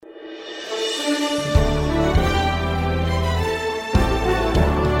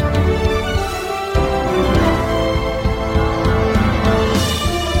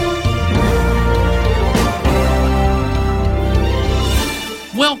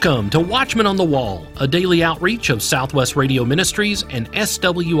Welcome to Watchmen on the Wall, a daily outreach of Southwest Radio Ministries and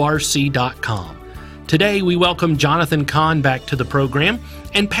SWRC.com. Today we welcome Jonathan Cahn back to the program,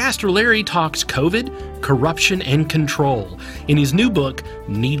 and Pastor Larry talks COVID, corruption, and control in his new book,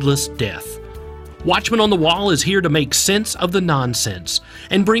 Needless Death. Watchmen on the Wall is here to make sense of the nonsense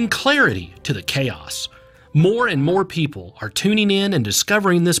and bring clarity to the chaos. More and more people are tuning in and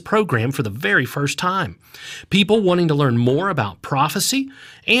discovering this program for the very first time. People wanting to learn more about prophecy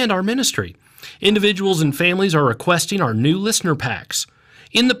and our ministry. Individuals and families are requesting our new listener packs.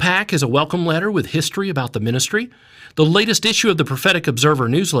 In the pack is a welcome letter with history about the ministry, the latest issue of the Prophetic Observer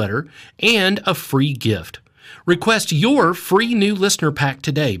newsletter, and a free gift. Request your free new listener pack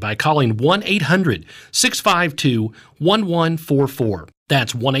today by calling 1-800-652-1144.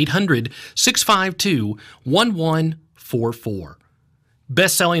 That's 1-800-652-1144.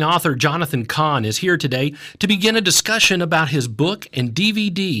 Best-selling author Jonathan Cahn is here today to begin a discussion about his book and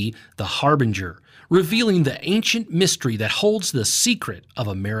DVD, The Harbinger, revealing the ancient mystery that holds the secret of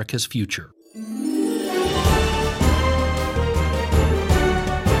America's future.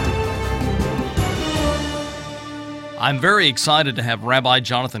 I'm very excited to have Rabbi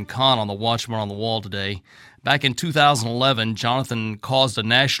Jonathan Cahn on the Watchman on the Wall today. Back in 2011, Jonathan caused a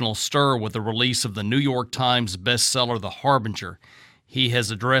national stir with the release of the New York Times bestseller, The Harbinger. He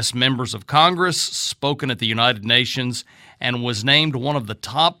has addressed members of Congress, spoken at the United Nations, and was named one of the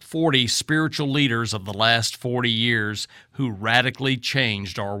top 40 spiritual leaders of the last 40 years who radically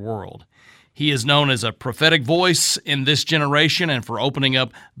changed our world. He is known as a prophetic voice in this generation and for opening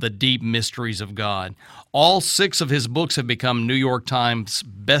up the deep mysteries of God. All 6 of his books have become New York Times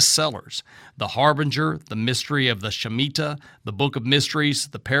bestsellers: The Harbinger, The Mystery of the Shemitah, The Book of Mysteries,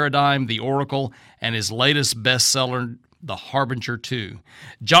 The Paradigm, The Oracle, and his latest bestseller, The Harbinger 2.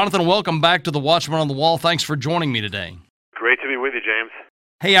 Jonathan, welcome back to the Watchman on the Wall. Thanks for joining me today. Great to be with you, James.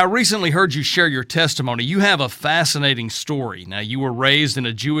 Hey, I recently heard you share your testimony. You have a fascinating story. Now, you were raised in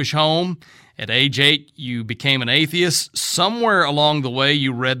a Jewish home. At age 8, you became an atheist. Somewhere along the way,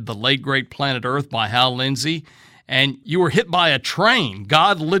 you read The Late Great Planet Earth by Hal Lindsey, and you were hit by a train.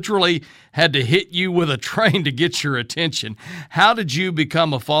 God literally had to hit you with a train to get your attention. How did you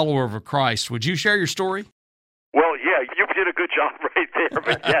become a follower of Christ? Would you share your story? Well, yeah, you did a good job right there,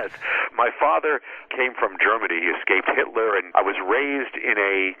 but yes. My father came from Germany. He escaped Hitler, and I was raised in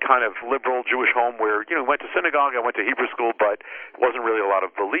a kind of liberal Jewish home where, went to synagogue, I went to Hebrew school, but it wasn't really a lot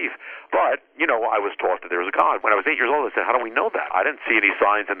of belief. But, I was taught that there was a God. When I was 8 years old, I said, how do we know that? I didn't see any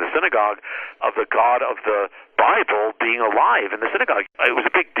signs in the synagogue of the God of the Bible being alive in the synagogue. It was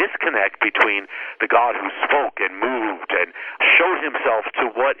a big disconnect between the God who spoke and moved and showed himself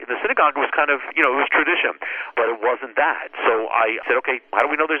to what in the synagogue was kind of, it was tradition, but it wasn't that. So I said, okay, how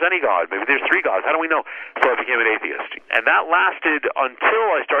do we know there's any God? Maybe there's 3 gods. How do we know? So I became an atheist. And that lasted until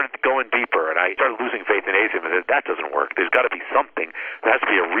I started going deeper, and I started losing faith in atheism. I said, that doesn't work. There's got to be something. There has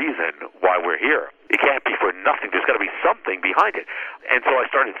to be a reason why we're here. It can't be for nothing. There's got to be something behind it. And so I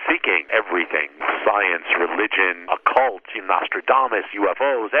started seeking everything: science, religion, occult, Nostradamus,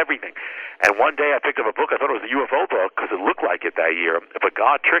 UFOs, everything. And one day I picked up a book. I thought it was a UFO book because it looked like it that year. But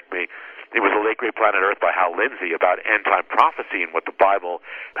God tricked me. It was The Late Great Planet Earth by Hal Lindsey about end-time prophecy and what the Bible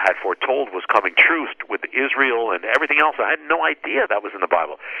had foretold was coming true with Israel and everything else. I had no idea that was in the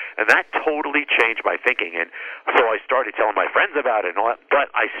Bible. And that totally changed my thinking. And so I started telling my friends about it and all that.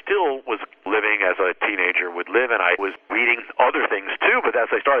 But I still was living as a teenager would live, and I was reading other things too. But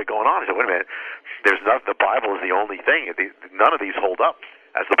as I started going on, I said, wait a minute, the Bible is the only thing. None of these hold up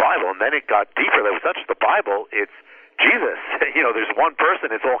as the Bible. And then it got deeper. It was not just the Bible, it's Jesus. There's one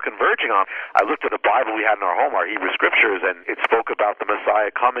person it's all converging on. I looked at the Bible we had in our home, our Hebrew Scriptures, and it spoke about the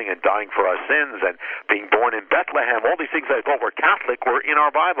Messiah coming and dying for our sins and being born in Bethlehem. All these things I thought were Catholic were in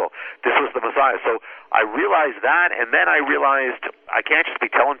our Bible. This was the Messiah. So I realized that, and then I realized I can't just be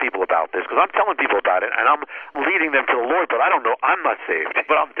telling people about this, because I'm telling people about it, and I'm leading them to the Lord, but I don't know. I'm not saved,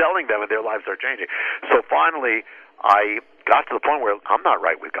 but I'm telling them, and their lives are changing. So finally, I got to the point where I'm not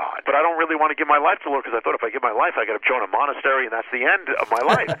right with God, but I don't really want to give my life to the Lord, because I thought if I give my life, I got to join a monastery, and that's the end of my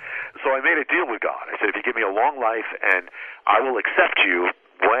life. So I made a deal with God. I said, if you give me a long life, and I will accept you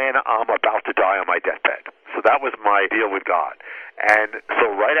when I'm about to die on my deathbed. So that was my deal with God. And so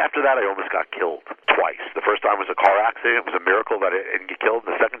right after that, I almost got killed twice. The first time was a car accident. It was a miracle that I didn't get killed.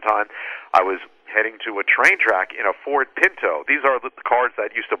 The second time, I was heading to a train track in a Ford Pinto. These are the cars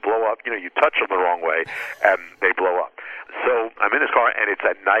that used to blow up. You touch them the wrong way, and they blow up. So I'm in this car, and it's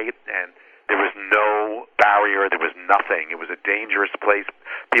at night, and there was no barrier. There was nothing. It was a dangerous place.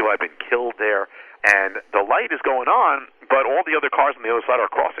 People had been killed there. And the light is going on, but all the other cars on the other side are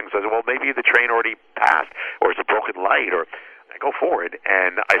crossing. So I said, well, maybe the train already passed, or it's a broken light. I go forward,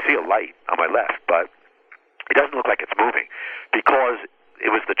 and I see a light on my left, but it doesn't look like it's moving because it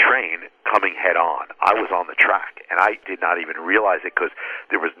was the train coming head on. I was on the track, and I did not even realize it because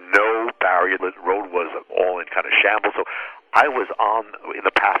there was no barrier. The road was all in kind of shambles, so I was in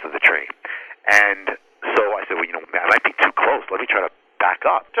the path of the train. And so I said, well, I might be too close. Let me try to back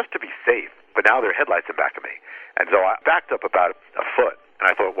up just to be safe. But now there are headlights in back of me. And so I backed up about a foot, and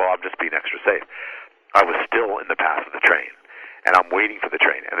I thought, well, I'm just being extra safe. I was still in the path of the train, and I'm waiting for the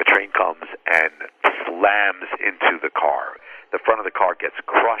train, and the train comes and slams into the car. The front of the car gets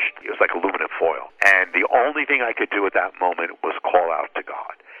crushed. It was like aluminum foil. And the only thing I could do at that moment was call out to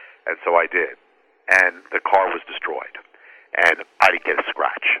God. And so I did. And the car was destroyed. And I didn't get a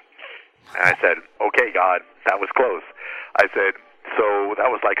scratch. And I said, okay, God, that was close. I said, so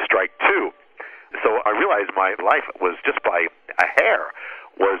that was like strike two. So I realized my life was just by a hair,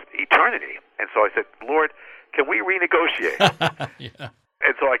 was eternity. And so I said, Lord, can we renegotiate? Yeah.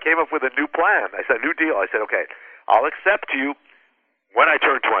 And so I came up with a new plan. I said, a new deal. I said, okay, I'll accept you when I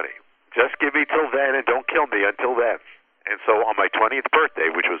turn 20. Just give me till then and don't kill me until then. And so on my 20th birthday,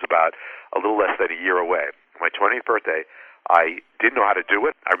 which was about a little less than a year away, my 20th birthday, I didn't know how to do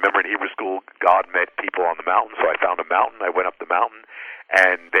it. I remember in Hebrew school, God met people on the mountain, so I found a mountain. I went up the mountain,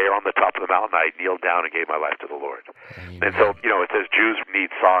 and there on the top of the mountain, I kneeled down and gave my life to the Lord. Amen. And so, it says Jews need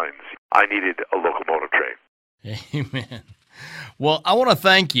signs. I needed a locomotive train. Amen. Well, I want to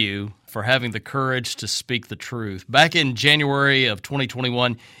thank you for having the courage to speak the truth. Back in January of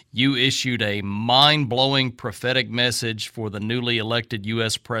 2021, you issued a mind-blowing prophetic message for the newly elected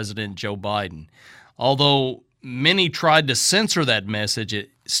U.S. President Joe Biden. Although many tried to censor that message, it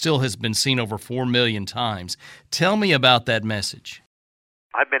still has been seen over 4 million times. Tell me about that message.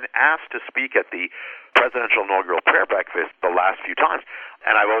 I've been asked to speak at the presidential inaugural prayer breakfast the last few times,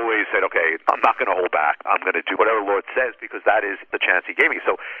 and I've always said, okay, I'm not going to hold back. I'm going to do whatever the Lord says because that is the chance He gave me.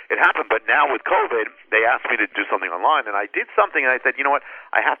 So it happened, but now with COVID, they asked me to do something online, and I did something, and I said, you know what,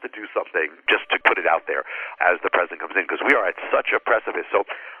 I have to do something just to put it out there as the president comes in because we are at such a precipice. So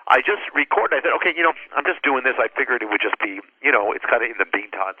I just recorded. I said, okay, I'm just doing this. I figured it would just be, it's kind of in the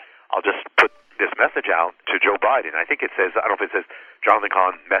meantime. I'll just put this message out to Joe Biden. I think it says, I don't know if it says Jonathan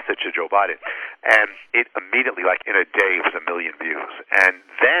Cahn message to Joe Biden. And it immediately, like in a day, it was 1 million views. And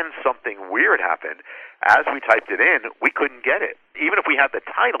then something weird happened. As we typed it in, we couldn't get it. Even if we had the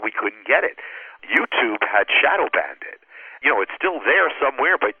title, we couldn't get it. YouTube had shadow banned it. It's still there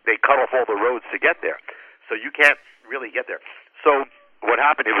somewhere, but they cut off all the roads to get there. So you can't really get there. So what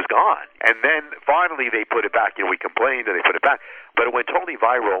happened, it was gone. And then finally they put it back. We complained and they put it back. But it went totally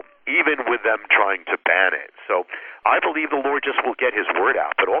viral, even with them trying to ban it. So I believe the Lord just will get His word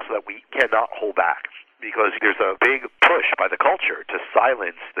out, but also that we cannot hold back because there's a big push by the culture to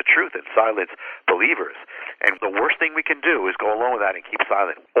silence the truth and silence believers. And the worst thing we can do is go along with that and keep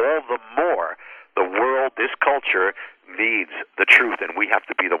silent. All the more the world, this culture, needs the truth, and we have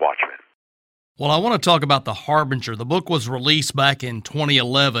to be the watchmen. Well, I want to talk about The Harbinger. The book was released back in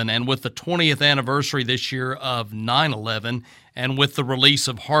 2011, and with the 20th anniversary this year of 9/11, and with the release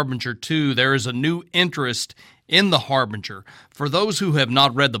of Harbinger 2, there is a new interest in The Harbinger. For those who have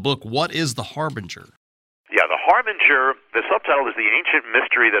not read the book, what is The Harbinger? Yeah, The Harbinger, the subtitle is The Ancient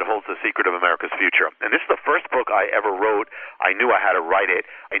Mystery That Holds the Secret of America's Future. And this is the first book I ever wrote. I knew I had to write it.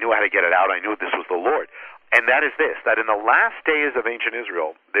 I knew how to get it out. I knew this was the Lord. And that is this, that in the last days of ancient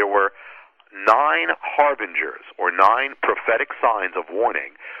Israel, there were 9 harbingers, or 9 prophetic signs of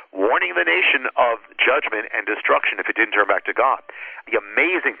warning the nation of judgment and destruction if it didn't turn back to God. The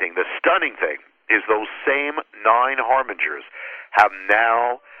amazing thing, the stunning thing, is those same 9 harbingers have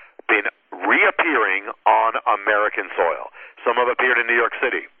now been reappearing on American soil. Some have appeared in New York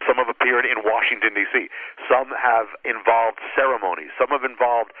City. Some have appeared in Washington, D.C. Some have involved ceremonies. Some have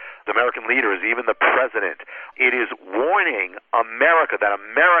involved the American leaders, even the president. It is warning America that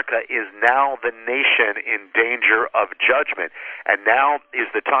America is now the nation in danger of judgment. And now is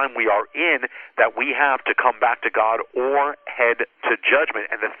the time we are in that we have to come back to God or head to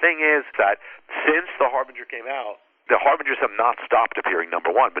judgment. And the thing is that since The Harbinger came out, the harbingers have not stopped appearing, number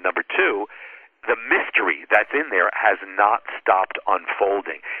one. But number two, the mystery that's in there has not stopped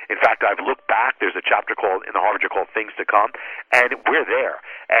unfolding. In fact, I've looked back. There's a chapter in The Harbinger called Things to Come, and we're there.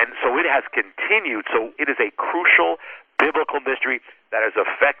 And so it has continued. So it is a crucial biblical mystery that is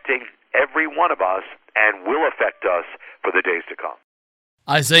affecting every one of us and will affect us for the days to come.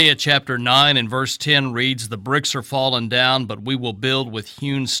 Isaiah chapter 9 and verse 10 reads, "The bricks are fallen down, but we will build with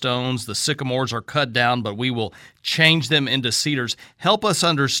hewn stones. The sycamores are cut down, but we will change them into cedars." Help us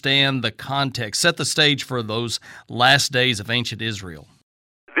understand the context. Set the stage for those last days of ancient Israel.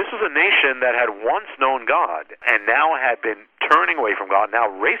 This was a nation nation that had once known God and now had been turning away from God, now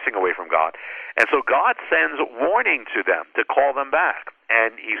racing away from God. And so God sends warning to them to call them back.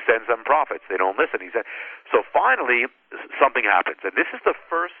 And he sends them prophets. They don't listen. So finally, something happens. And this is the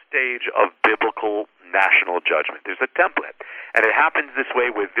first stage of biblical national judgment. There's a template. And it happens this way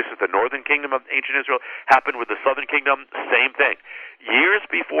this is the northern kingdom of ancient Israel, happened with the southern kingdom, same thing. Years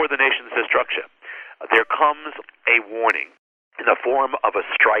before the nation's destruction, there comes a warning in the form of a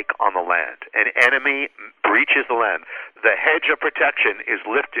strike on the land. An enemy breaches the land. The hedge of protection is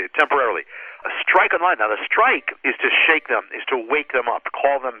lifted temporarily. A strike on the land. Now, the strike is to shake them, is to wake them up,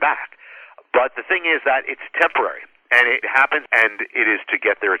 call them back. But the thing is that it's temporary, and it happens, and it is to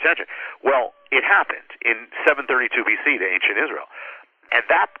get their attention. Well, it happened in 732 BC to ancient Israel. At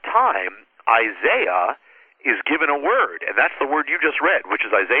that time, Isaiah is given a word, and that's the word you just read, which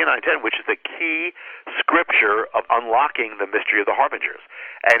is Isaiah 9:10, which is the key scripture of unlocking the mystery of the harbingers.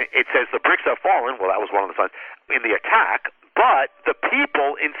 And it says the bricks have fallen. Well, that was one of the signs in the attack. But the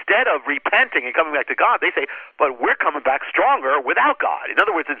people, instead of repenting and coming back to God, they say, but we're coming back stronger without God. In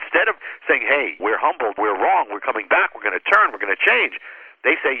other words, instead of saying, hey, we're humbled, we're wrong, we're coming back, we're going to turn, we're going to change,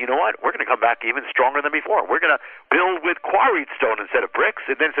 they say, you know what, we're going to come back even stronger than before. We're going to build with quarried stone instead of bricks.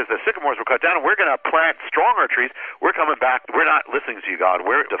 And then it says the sycamores were cut down, and we're going to plant stronger trees. We're coming back. We're not listening to you, God.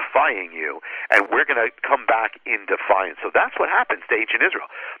 We're defying you, and we're going to come back in defiance. So that's what happens to ancient Israel.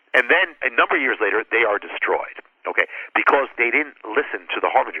 And then a number of years later, they are destroyed, okay, because they didn't listen to the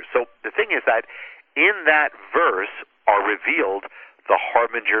harbingers. So the thing is that in that verse are revealed the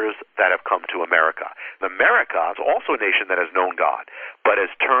harbingers that have come to America. America is also a nation that has known God, but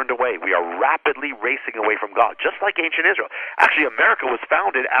has turned away. We are rapidly racing away from God, just like ancient Israel. Actually, America was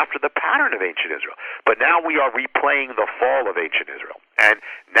founded after the pattern of ancient Israel, but now we are replaying the fall of ancient Israel. And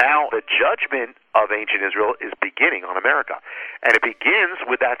now the judgment of ancient Israel is beginning on America. And it begins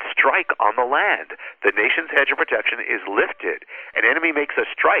with that strike on the land. The nation's hedge of protection is lifted. An enemy makes a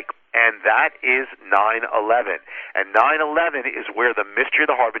strike, and that is 9/11. And 9/11 is where the mystery of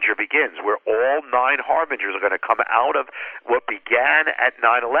the harbinger begins, where all 9 harbingers are going to come out of what began at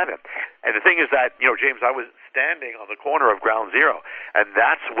 9/11. And the thing is that, James, I was standing on the corner of Ground Zero, and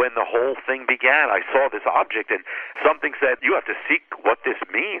that's when the whole thing began. I saw this object, and something said, you have to seek what this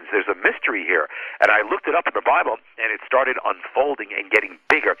means. There's a mystery here. And I looked it up in the Bible, and it started unfolding and getting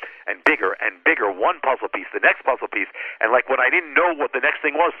bigger and bigger and bigger. One puzzle piece, the next puzzle piece, and like when I didn't know what the next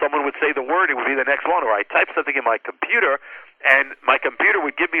thing was, someone would say the word, it would be the next one, or I typed something in my computer, and my computer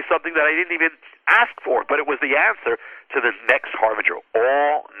would give me something that I didn't even ask for, but it was the answer to the next harbinger.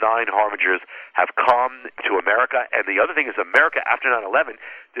 All 9 harbingers have come to America, and the other thing is America after 9/11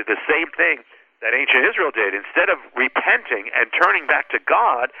 did the same thing that ancient Israel did. Instead of repenting and turning back to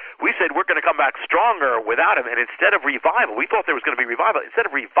God, we said we're going to come back stronger without him, and instead of revival, we thought there was going to be revival. Instead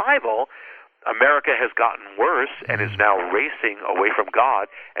of revival, America has gotten worse and is now racing away from God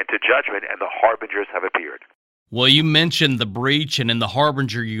and to judgment, and the harbingers have appeared. Well, you mentioned the breach, and in the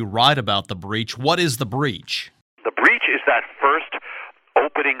Harbinger you write about the breach. What is the breach? The breach is that first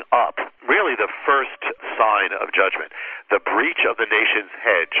opening up, really the first sign of judgment. The breach of the nation's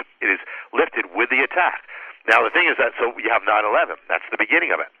hedge. It is lifted with the attack. Now, the thing is that, so you have 9/11. That's the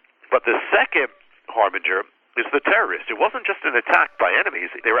beginning of it. But the second harbinger is the terrorist. It wasn't just an attack by enemies.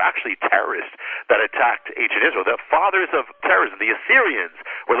 They were actually terrorists that attacked ancient Israel. The fathers of terrorism, the Assyrians,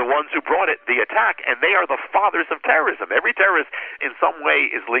 were the ones who brought the attack, and they are the fathers of terrorism. Every terrorist in some way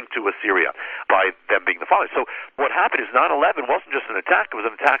is linked to Assyria by them being the fathers. So what happened is 9/11 wasn't just an attack. It was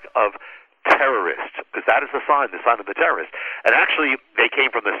an attack of terrorists, because that is the sign of the terrorist. And actually, they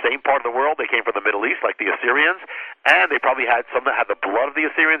came from the same part of the world. They came from the Middle East, like the Assyrians, and they probably had some that had the blood of the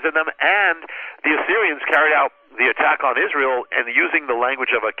Assyrians in them, and the Assyrians carried out the attack on Israel and using the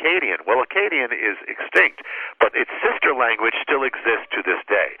language of Akkadian. Well, Akkadian is extinct, but its sister language still exists to this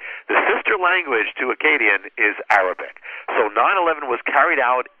day. The sister language to Akkadian is Arabic. So 9/11 was carried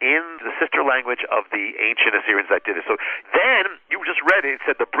out in the sister language of the ancient Assyrians that did it. So then, you just read it, it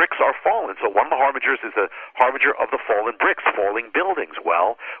said the bricks are fallen. So one of the harbingers is the harbinger of the fallen bricks, falling buildings.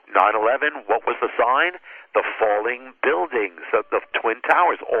 Well, 9/11, what was the sign? The falling buildings, the Twin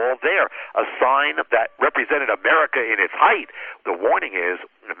Towers, all there. A sign that represented America in its height. The warning is,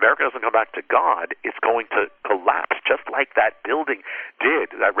 if America doesn't come back to God, it's going to collapse, just like that building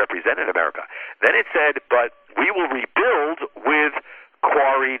did that represented America. Then it said, but we will rebuild with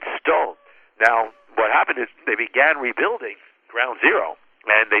quarried stone. Now, what happened is they began rebuilding Ground Zero.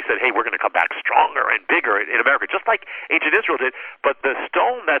 And they said, hey, we're going to come back stronger and bigger in America, just like ancient Israel did. But the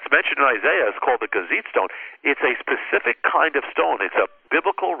stone that's mentioned in Isaiah is called the Gazit stone. It's a specific kind of stone. It's a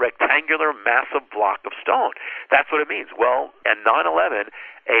biblical, rectangular, massive block of stone. That's what it means. Well, at 9/11,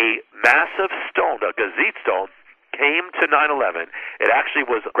 a massive stone, a gazette stone, came to 9/11. It actually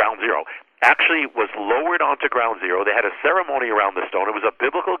was ground zero. Actually was lowered onto ground zero. They had a ceremony around the stone. It was a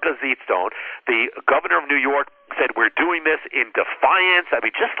biblical gazette stone. The governor of New York said, we're doing this in defiance. I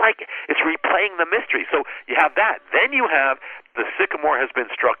mean, just like it's replaying the mystery. So you have that. Then you have the sycamore has been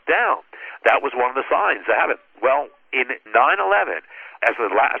struck down. That was one of the signs that happened. Well, in 9/11, as the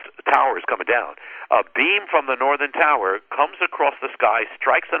last tower is coming down, a beam from the northern tower comes across the sky,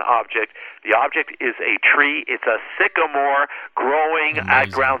 strikes an object. The object is a tree. It's a sycamore growing at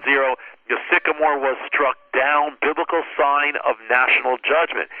ground zero. The sycamore was struck down, biblical sign of national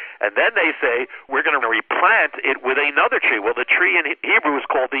judgment. And then they say, we're going to replant it with another tree. Well, the tree in Hebrew is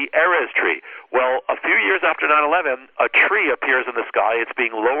called the Erez tree. Well, a few years after 9/11, a tree appears in the sky. It's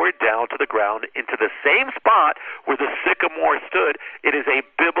being lowered down to the ground into the same spot where the sycamore stood. It is a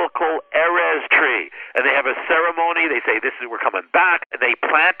biblical Erez tree. And they have a ceremony. They say, we're coming back. And they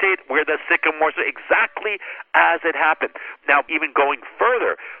plant it where the sycamore stood, exactly as it happened. Now, even going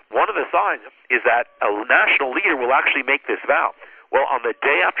further, one of the signs is that a national leader will actually make this vow. Well, on the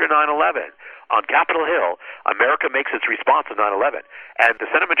day after 9/11, on Capitol Hill, America makes its response to 9/11. And the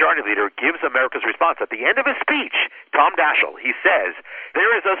Senate Majority Leader gives America's response. At the end of his speech, Tom Daschle, he says,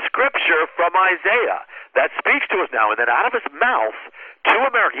 there is a scripture from Isaiah that speaks to us now. And then out of his mouth to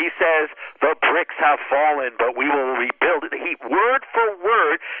America, he says, the bricks have fallen, but we will rebuild it. Word for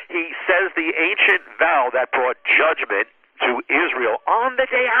word, he says the ancient vow that brought judgment to Israel on the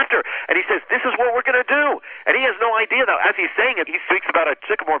day after. And he says, this is what we're going to do. And he has no idea, though. As he's saying it, he speaks about a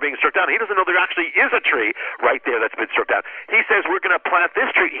sycamore being struck down. He doesn't know there actually is a tree right there that's been struck down. He says, we're going to plant this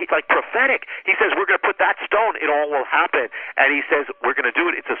tree. He's like prophetic. He says, we're going to put that stone. It all will happen. And he says, we're going to do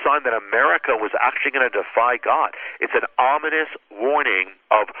it. It's a sign that America was actually going to defy God. It's an ominous warning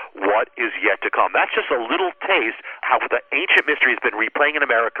of what is yet to come. That's just a little taste how the ancient mystery has been replaying in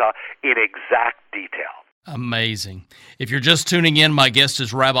America in exact detail. Amazing. If you're just tuning in, my guest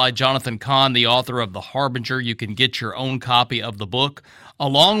is Rabbi Jonathan Cahn, the author of The Harbinger. You can get your own copy of the book,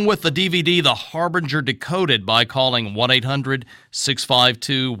 along with the DVD, The Harbinger Decoded, by calling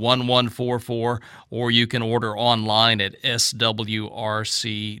 1-800-652-1144, or you can order online at swrc.com.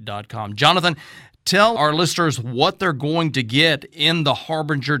 Jonathan, tell our listeners what they're going to get in The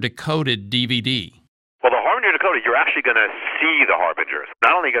Harbinger Decoded DVD. Well, the Harbinger Decoded, you're actually going to see the Harbingers.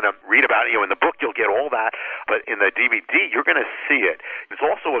 Not only going to read about it, in the book you'll get all that, but in the DVD you're going to see it. It's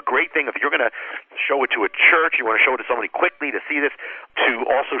also a great thing if you're going to show it to a church, you want to show it to somebody quickly to see this, to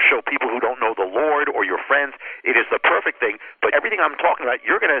also show people who don't know the Lord or your friends. It is the perfect thing, but everything I'm talking about,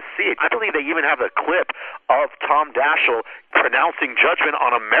 you're going to see it. I believe they even have a clip of Tom Daschle pronouncing judgment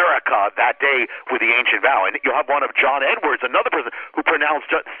on America that day with the ancient vow. And you'll have one of John Edwards, another person who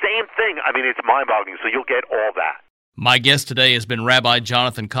pronounced same thing. I mean, it's mind-boggling, so you'll get all that. My guest today has been Rabbi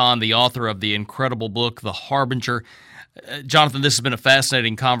Jonathan Cahn, the author of the incredible book, The Harbinger. Jonathan, this has been a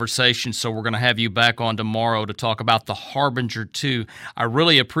fascinating conversation, so we're going to have you back on tomorrow to talk about The Harbinger 2. I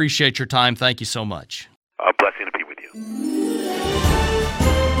really appreciate your time. Thank you so much. A blessing to be with you.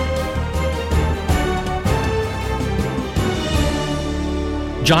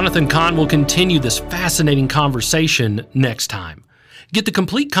 Jonathan Cahn will continue this fascinating conversation next time. Get the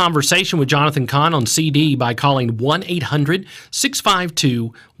complete conversation with Jonathan Cahn on CD by calling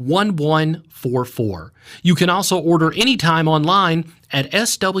 1-800-652-1144. You can also order anytime online at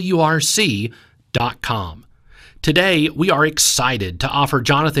swrc.com. Today, we are excited to offer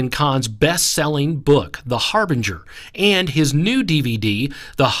Jonathan Cahn's best-selling book, The Harbinger, and his new DVD,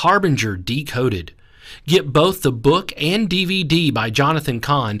 The Harbinger Decoded. Get both the book and DVD by Jonathan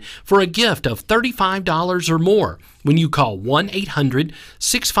Cahn for a gift of $35 or more when you call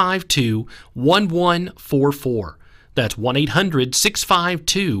 1-800-652-1144. That's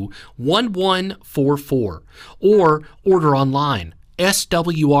 1-800-652-1144. Or order online,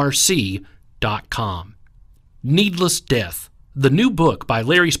 swrc.com. Needless Death, the new book by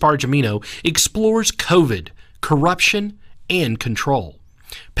Larry Spargimino, explores COVID, corruption, and control.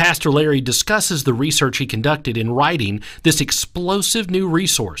 Pastor Larry discusses the research he conducted in writing this explosive new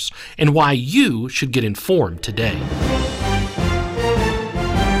resource and why you should get informed today.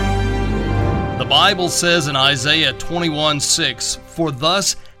 The Bible says in Isaiah 21:6, "For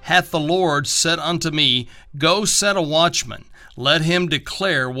thus hath the Lord said unto me, Go set a watchman, let him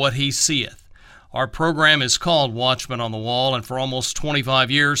declare what he seeth." Our program is called Watchman on the Wall, and for almost 25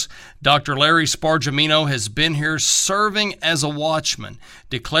 years, Dr. Larry Spargimino has been here serving as a watchman,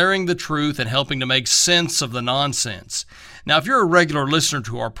 declaring the truth and helping to make sense of the nonsense. Now, if you're a regular listener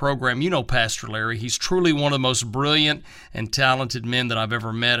to our program, you know Pastor Larry. He's truly one of the most brilliant and talented men that I've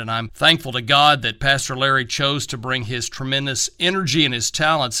ever met, and I'm thankful to God that Pastor Larry chose to bring his tremendous energy and his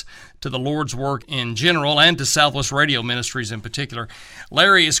talents to the Lord's work in general and to Southwest Radio Ministries in particular.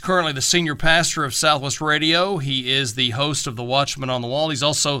 Larry is currently the senior pastor of Southwest Radio. He is the host of the Watchman on the Wall. He's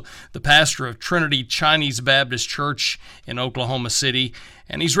also the pastor of Trinity Chinese Baptist Church in Oklahoma City.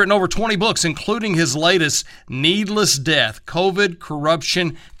 And he's written over 20 books, including his latest, Needless Death, COVID,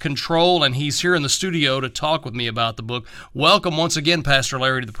 Corruption, Control. And he's here in the studio to talk with me about the book. Welcome once again, Pastor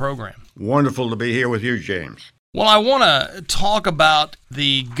Larry, to the program. Wonderful to be here with you, James. Well, I want to talk about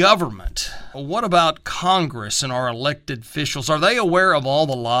the government. What about Congress and our elected officials? Are they aware of all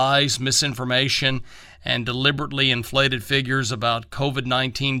the lies, misinformation, and deliberately inflated figures about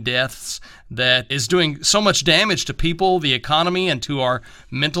COVID-19 deaths that is doing so much damage to people, the economy, and to our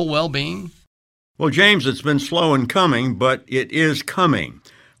mental well-being? Well, James, it's been slow in coming, but it is coming.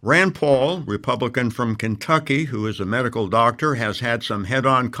 Rand Paul, Republican from Kentucky, who is a medical doctor, has had some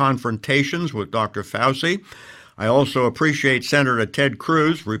head-on confrontations with Dr. Fauci. I also appreciate Senator Ted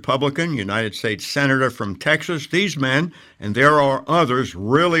Cruz, Republican, United States Senator from Texas. These men, and there are others,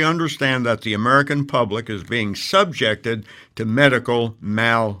 really understand that the American public is being subjected to medical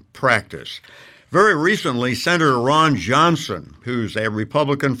malpractice. Very recently, Senator Ron Johnson, who's a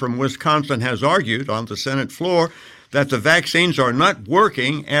Republican from Wisconsin, has argued on the Senate floor that the vaccines are not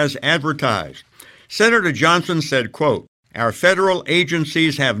working as advertised. Senator Johnson said, quote, "Our federal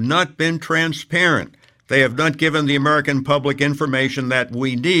agencies have not been transparent. They have not given the American public information that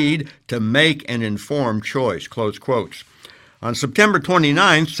we need to make an informed choice," close quotes. On September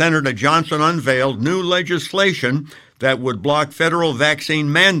 29th, Senator Johnson unveiled new legislation that would block federal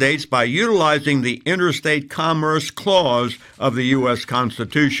vaccine mandates by utilizing the Interstate Commerce Clause of the U.S.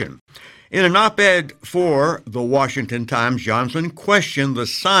 Constitution. In an op-ed for the Washington Times, Johnson questioned the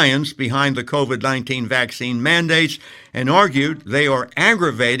science behind the COVID-19 vaccine mandates and argued they are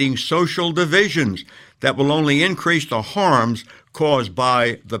aggravating social divisions that will only increase the harms caused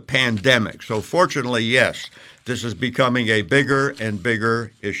by the pandemic. So fortunately, yes, this is becoming a bigger and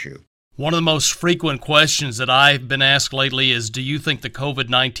bigger issue. One of the most frequent questions that I've been asked lately is, do you think the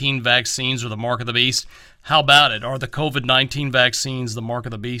COVID-19 vaccines are the mark of the beast? How about it? Are the COVID-19 vaccines the mark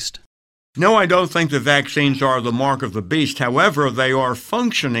of the beast? No, I don't think the vaccines are the mark of the beast. However, they are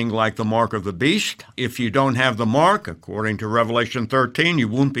functioning like the mark of the beast. If you don't have the mark, according to Revelation 13, you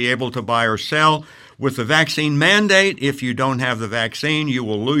won't be able to buy or sell. With the vaccine mandate, if you don't have the vaccine, you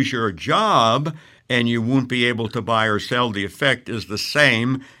will lose your job and you won't be able to buy or sell. The effect is the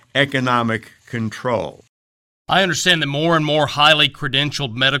same: economic control. I understand that more and more highly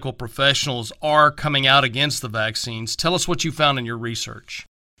credentialed medical professionals are coming out against the vaccines. Tell us what you found in your research.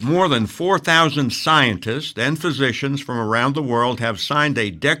 More than 4,000 scientists and physicians from around the world have signed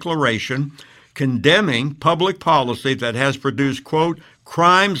a declaration condemning public policy that has produced, quote,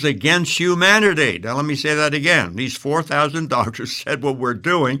 crimes against humanity. Now, let me say that again. These 4,000 doctors said what we're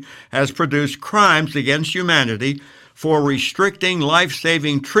doing has produced crimes against humanity for restricting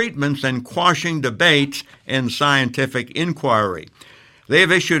life-saving treatments and quashing debates and scientific inquiry. They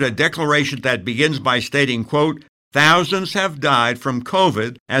have issued a declaration that begins by stating, quote, thousands have died from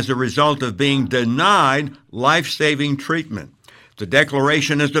COVID as a result of being denied life-saving treatment. The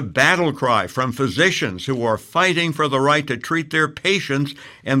declaration is a battle cry from physicians who are fighting for the right to treat their patients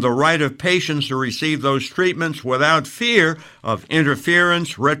and the right of patients to receive those treatments without fear of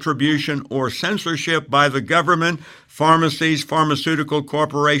interference, retribution, or censorship by the government, pharmacies, pharmaceutical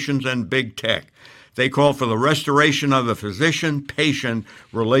corporations, and big tech. They call for the restoration of the physician-patient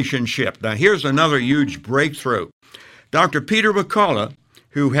relationship. Now, here's another huge breakthrough. Dr. Peter McCullough,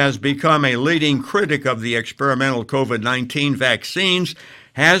 who has become a leading critic of the experimental COVID-19 vaccines,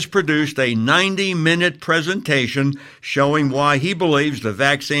 has produced a 90-minute presentation showing why he believes the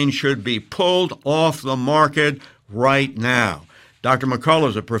vaccine should be pulled off the market right now. Dr. McCullough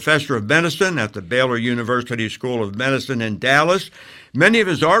is a professor of medicine at the Baylor University School of Medicine in Dallas. Many of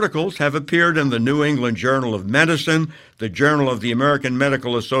his articles have appeared in the New England Journal of Medicine, the Journal of the American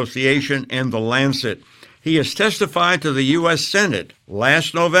Medical Association, and The Lancet. He has testified to the U.S. Senate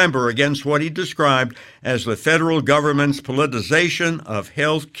last November against what he described as the federal government's politicization of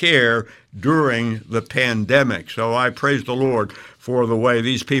health care during the pandemic. So I praise the Lord for the way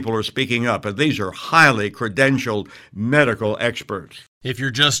these people are speaking up. And these are highly credentialed medical experts. If you're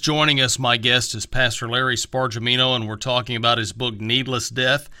just joining us, my guest is Pastor Larry Spargimino, and we're talking about his book, Needless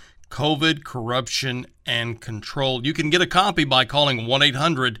Death, COVID, Corruption, and Control. You can get a copy by calling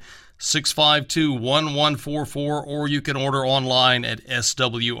 1-800-652-1144, or you can order online at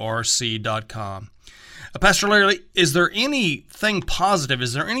swrc.com. Pastor Larry, is there anything positive?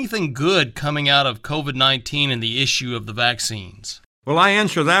 Is there anything good coming out of COVID-19 and the issue of the vaccines? Well, I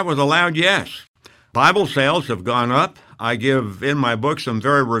answer that with a loud yes. Bible sales have gone up. I give in my book some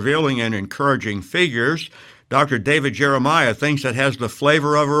very revealing and encouraging figures. Dr. David Jeremiah thinks it has the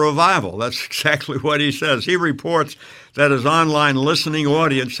flavor of a revival. That's exactly what he says. He reports that his online listening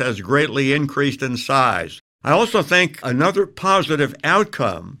audience has greatly increased in size. I also think another positive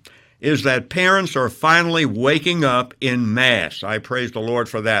outcome is that parents are finally waking up en masse. I praise the Lord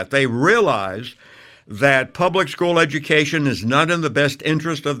for that. They realize that public school education is not in the best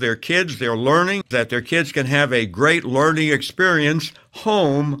interest of their kids. They're learning that their kids can have a great learning experience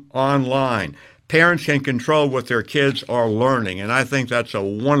home online. Parents can control what their kids are learning, and I think that's a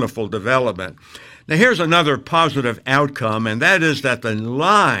wonderful development. Now, here's another positive outcome, and that is that the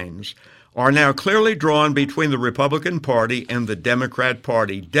lines are now clearly drawn between the Republican Party and the Democrat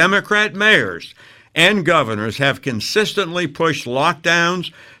Party. Democrat mayors and governors have consistently pushed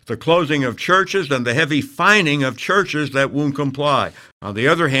lockdowns, the closing of churches, and the heavy fining of churches that won't comply. On the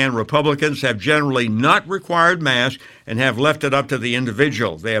other hand, Republicans have generally not required masks and have left it up to the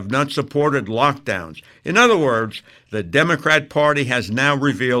individual. They have not supported lockdowns. In other words, the Democrat Party has now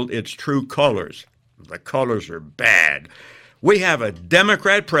revealed its true colors. The colors are bad. We have a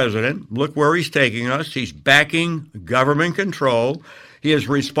Democrat president. Look where he's taking us. He's backing government control. He is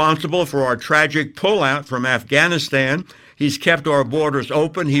responsible for our tragic pullout from Afghanistan. He's kept our borders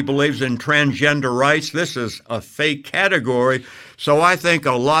open. He believes in transgender rights. This is a fake category. So I think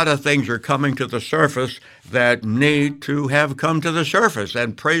a lot of things are coming to the surface that need to have come to the surface.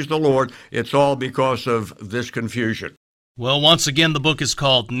 And praise the Lord, it's all because of this confusion. Well, once again, the book is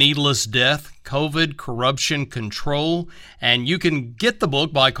called Needless Death, COVID, Corruption, Control, and you can get the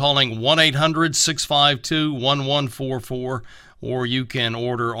book by calling 1-800-652-1144, or you can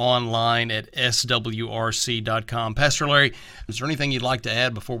order online at swrc.com. Pastor Larry, is there anything you'd like to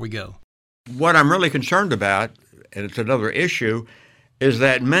add before we go? What I'm really concerned about, and it's another issue, is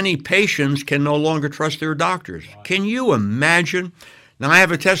that many patients can no longer trust their doctors. Can you imagine? Now, I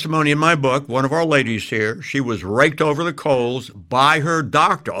have a testimony in my book, one of our ladies here, she was raked over the coals by her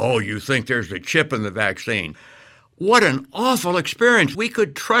doctor. Oh, you think there's a chip in the vaccine. What an awful experience. We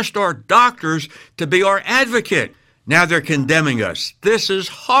could trust our doctors to be our advocate. Now they're condemning us. This is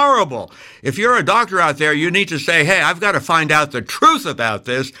horrible. If you're a doctor out there, you need to say, hey, I've got to find out the truth about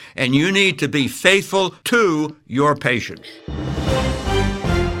this, and you need to be faithful to your patients.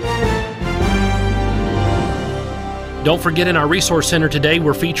 Don't forget, in our Resource Center today,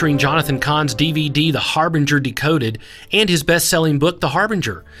 we're featuring Jonathan Cahn's DVD, The Harbinger Decoded, and his best-selling book, The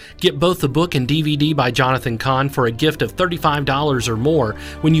Harbinger. Get both the book and DVD by Jonathan Cahn for a gift of $35 or more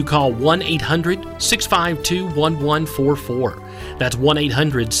when you call 1-800-652-1144. That's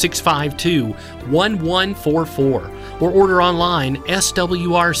 1-800-652-1144. Or order online,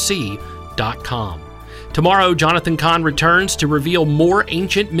 swrc.com. Tomorrow, Jonathan Cahn returns to reveal more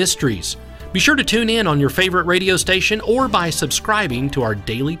ancient mysteries. Be sure to tune in on your favorite radio station or by subscribing to our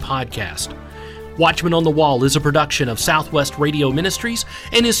daily podcast. Watchman on the Wall is a production of Southwest Radio Ministries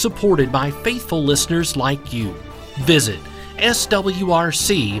and is supported by faithful listeners like you. Visit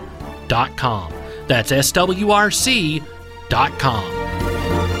swrc.com. That's swrc.com.